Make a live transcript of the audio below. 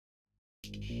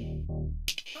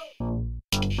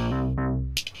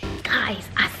Guys,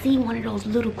 I seen one of those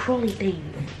little crawly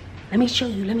things. Let me show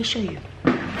you, let me show you.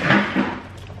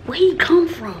 Where he come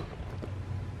from?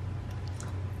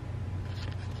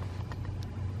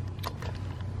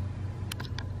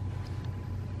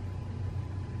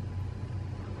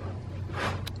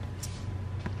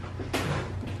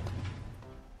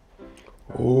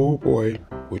 Oh boy,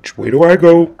 which way do I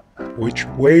go? Which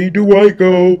way do I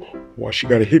go? Why she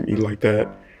gotta hit me like that?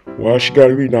 Why she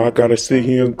gotta be now? I gotta sit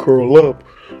here and curl up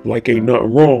like ain't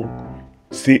nothing wrong.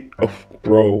 See,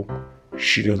 bro,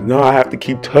 she does not have to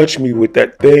keep touching me with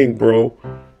that thing, bro.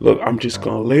 Look, I'm just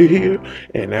gonna lay here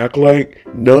and act like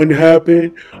nothing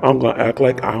happened. I'm gonna act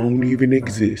like I don't even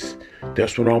exist.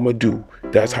 That's what I'm gonna do.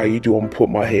 That's how you do. I'm gonna put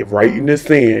my head right in the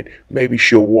sand. Maybe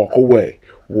she'll walk away.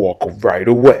 Walk right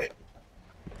away.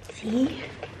 See?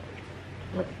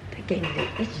 Look, they're getting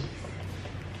the itches.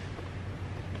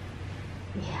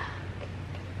 Yeah.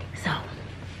 So,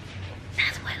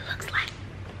 that's what it looks like.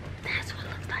 That's what it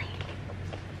looks like.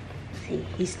 See,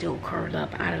 he's still curled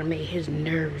up. I done made his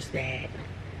nerves bad.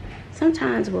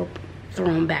 Sometimes we'll throw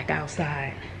him back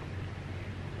outside.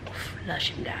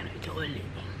 Flush him down the toilet.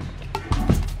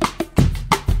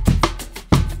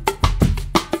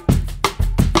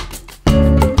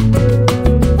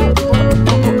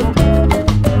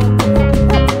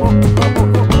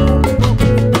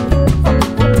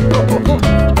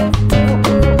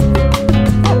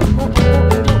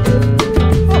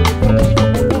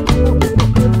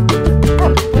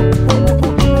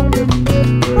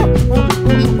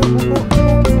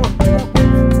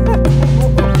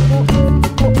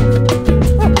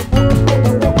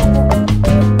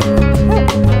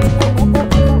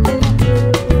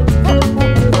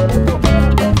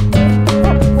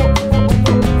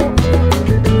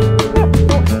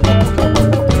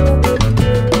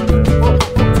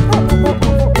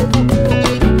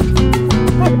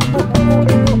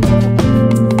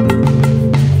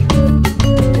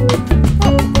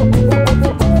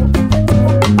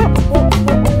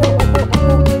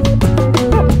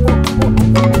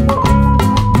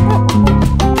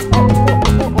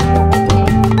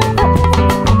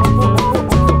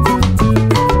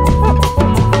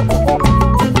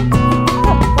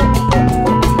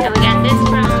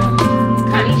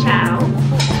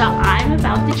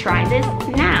 Try this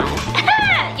now.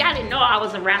 Y'all didn't know I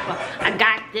was a rapper. I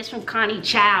got this from Connie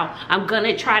Chow. I'm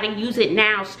gonna try to use it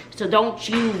now, so don't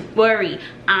you worry.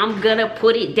 I'm gonna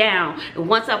put it down. And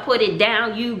once I put it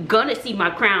down, you gonna see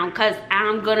my crown, cause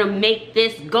I'm gonna make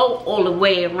this go all the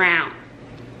way around.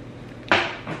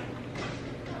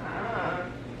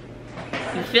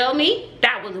 You feel me?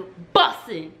 That was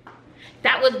bussin'.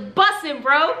 That was bussin',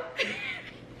 bro.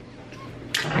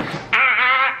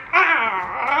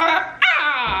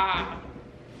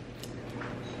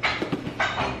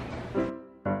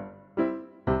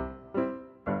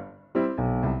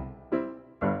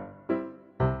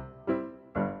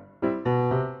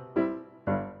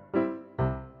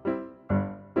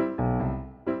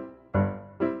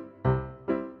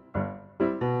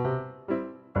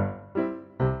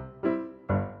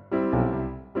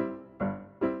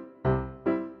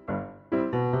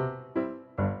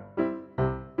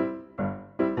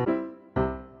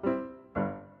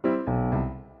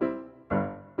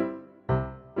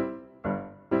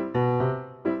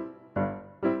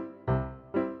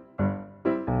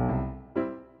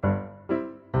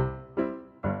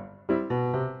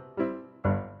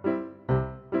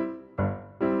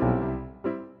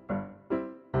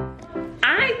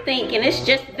 I think, and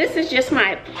this is just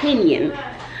my opinion,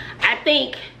 I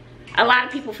think a lot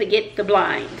of people forget the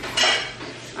blinds.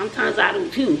 Sometimes I do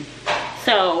too.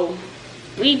 So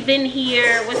we've been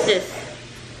here, what's this?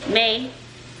 May,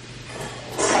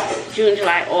 June,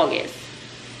 July, August.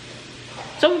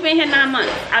 So we've been here 9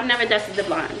 months. I've never dusted the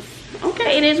blinds.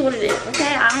 Okay, it is what it is.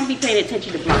 Okay, I don't be paying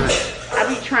attention to blinds. I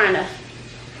be trying to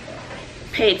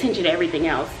pay attention to everything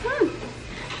else.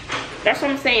 That's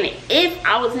what I'm saying. If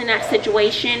I was in that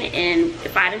situation and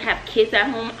if I didn't have kids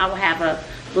at home, I would have a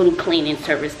little cleaning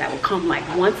service that would come like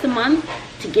once a month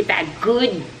to get that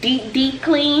good deep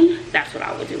clean. That's what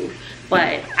I would do.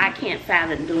 But I can't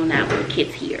fathom doing that with the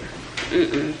kids here.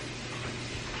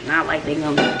 Not like they're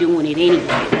gonna be doing it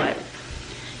anyway, but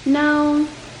no.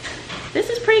 This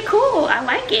is pretty cool. I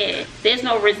like it. There's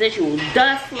no residual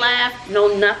dust left, no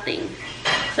nothing.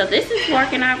 So this is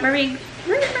working out very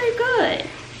good.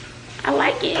 I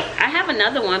like it. I have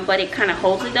another one, but it kind of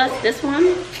holds the dust. This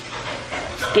one,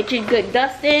 get your good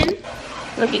dust in.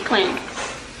 Look at Clem.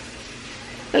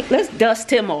 Look, let's dust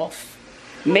him off.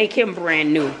 Make him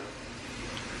brand new.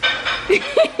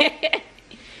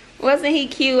 Wasn't he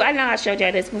cute? I know I showed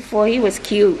y'all this before. He was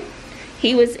cute.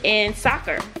 He was in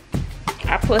soccer.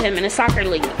 I put him in a soccer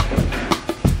league.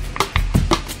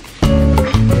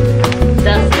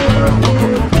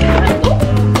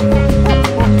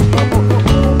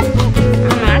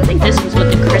 I think this was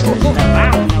with the Christmas stuff.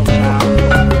 I don't know,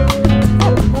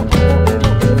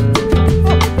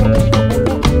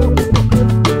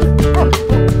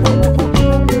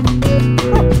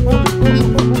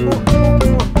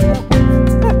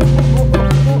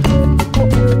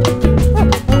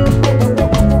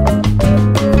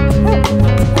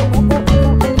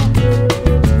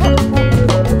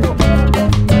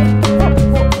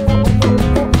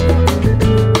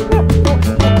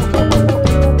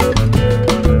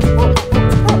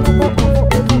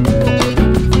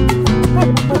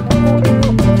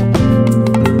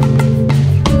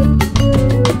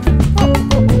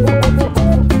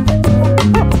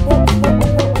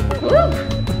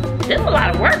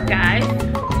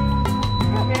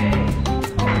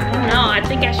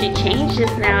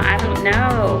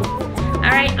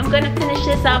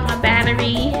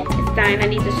 I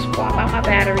need to swap out my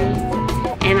batteries,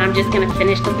 and I'm just gonna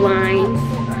finish the blinds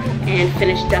and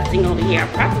finish dusting over here. I'll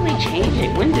probably change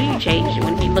it. When do you change it?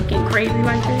 When it be looking crazy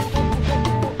like this?